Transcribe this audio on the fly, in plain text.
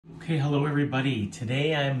Okay, hello everybody.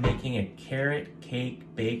 Today I'm making a carrot cake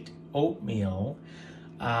baked oatmeal,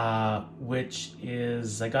 which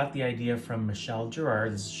is, I got the idea from Michelle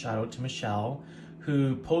Gerard. This is a shout out to Michelle,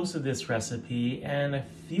 who posted this recipe, and a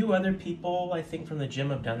few other people, I think from the gym,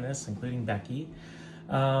 have done this, including Becky.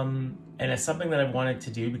 And it's something that I've wanted to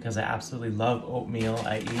do because I absolutely love oatmeal.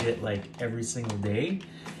 I eat it like every single day,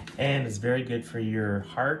 and it's very good for your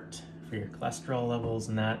heart, for your cholesterol levels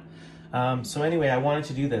and that. So anyway, I wanted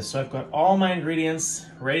to do this. So I've got all my ingredients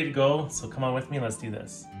ready to go. So come on with me, let's do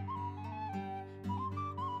this.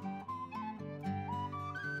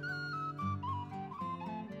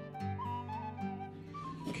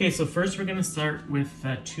 Okay, so first we're gonna start with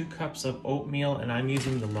 2 cups of oatmeal, and I'm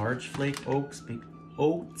using the large flake oats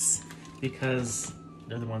because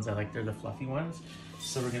they're the ones I like, they're the fluffy ones.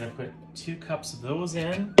 So we're gonna put 2 cups of those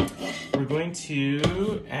in. We're going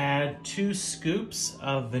to add 2 scoops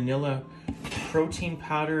of vanilla protein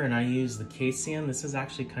powder, and I use the casein. This is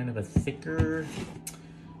actually kind of a thicker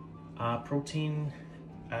protein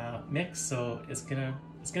mix, so it's gonna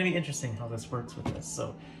be interesting how this works with this.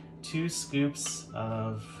 So 2 scoops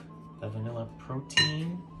of the vanilla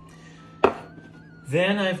protein.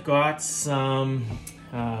 Then I've got some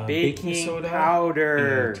baking soda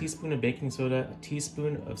powder, a teaspoon of baking soda, a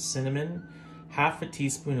teaspoon of cinnamon, half a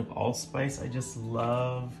teaspoon of allspice. I just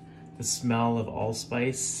love the smell of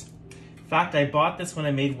allspice. In fact, I bought this when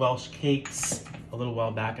I made Welsh cakes a little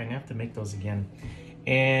while back. I'm gonna have to make those again.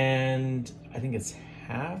 And I think it's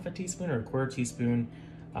half a teaspoon or a quarter teaspoon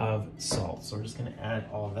of salt. So we're just gonna add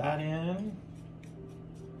all of that in.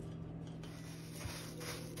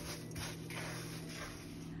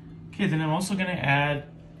 Okay, then I'm also gonna add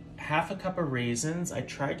half a cup of raisins. I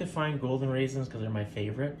tried to find golden raisins because they're my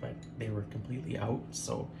favorite, but they were completely out.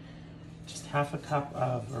 So just half a cup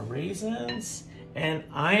of raisins. And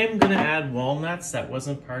I am gonna add walnuts. That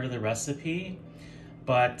wasn't part of the recipe,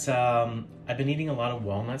 but I've been eating a lot of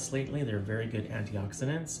walnuts lately. They're very good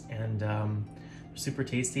antioxidants, and they're super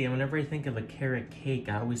tasty. And whenever I think of a carrot cake,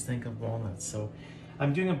 I always think of walnuts. So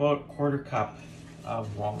I'm doing about a quarter cup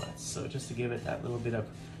of walnuts. So just to give it that little bit of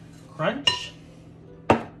crunch.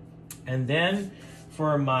 And then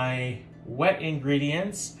for my wet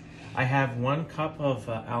ingredients, I have 1 cup of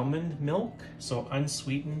almond milk, so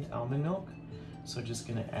unsweetened almond milk. So just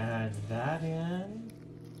gonna add that in.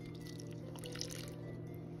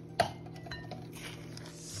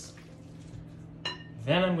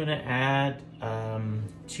 Then I'm gonna add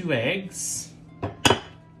 2 eggs.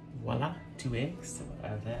 Voila, 2 eggs. So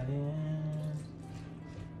add that in.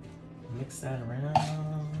 Mix that around.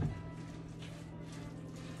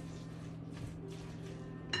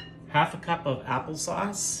 Half a cup of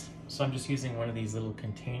applesauce. So I'm just using one of these little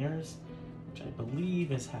containers, which I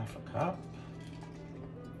believe is half a cup.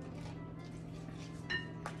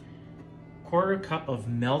 Quarter cup of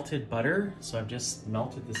melted butter. So I've just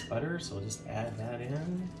melted this butter, so I'll just add that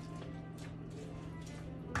in.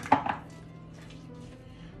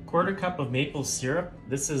 Quarter cup of maple syrup.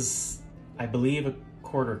 This is, I believe, a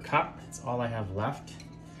quarter cup. That's all I have left.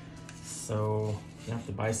 So you have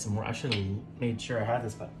to buy some more. I should have made sure I had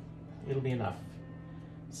this, but it'll be enough.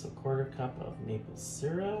 So quarter cup of maple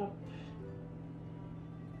syrup.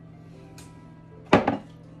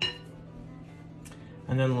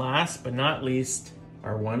 And then last but not least,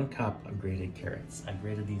 our 1 cup of grated carrots. I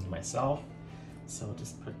grated these myself, so I'll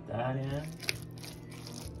just put that in.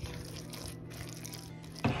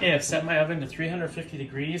 Okay, I've set my oven to 350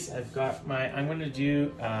 degrees. I've got I'm gonna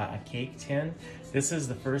do a cake tin. This is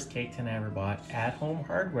the first cake tin I ever bought at Home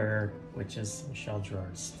Hardware, which is Michelle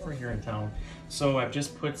Gerard's store here in town. So I've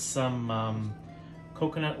just put some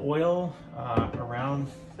coconut oil around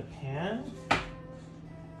the pan. I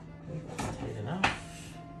think that's tight enough.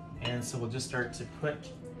 And so we'll just start to put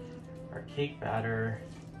our cake batter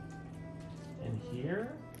in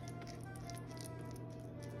here.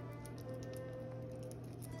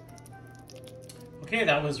 Okay,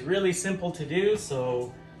 that was really simple to do.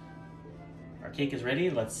 So our cake is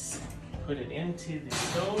ready. Let's put it into the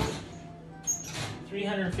stove.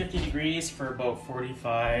 350 degrees for about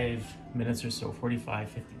 45 minutes or so, 45,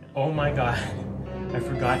 50 minutes. Oh my God, I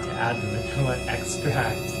forgot to add the vanilla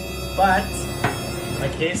extract, but my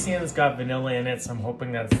casein's got vanilla in it, so I'm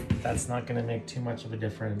hoping that's not gonna make too much of a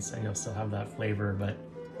difference and you'll still have that flavor, but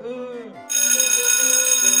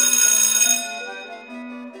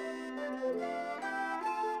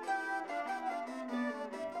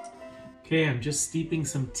okay, I'm just steeping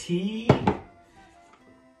some tea.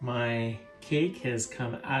 My cake has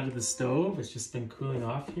come out of the stove. It's just been cooling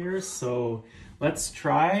off here. So let's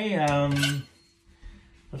try,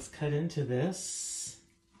 let's cut into this.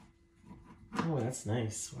 Oh, that's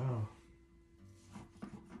nice. Wow.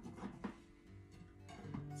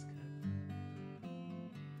 That's good.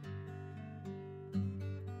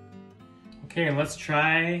 Okay, let's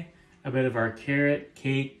try a bit of our carrot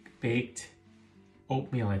cake baked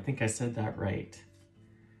oatmeal. I think I said that right.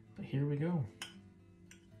 But here we go.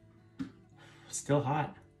 Still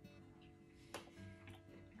hot.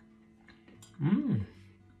 Mmm.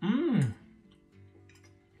 Mmm.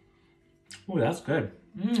 Oh, that's good.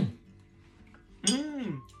 Mmm.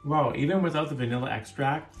 Mmm. Wow, even without the vanilla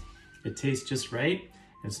extract, it tastes just right.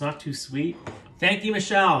 It's not too sweet. Thank you,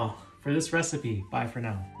 Michelle, for this recipe. Bye for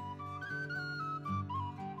now.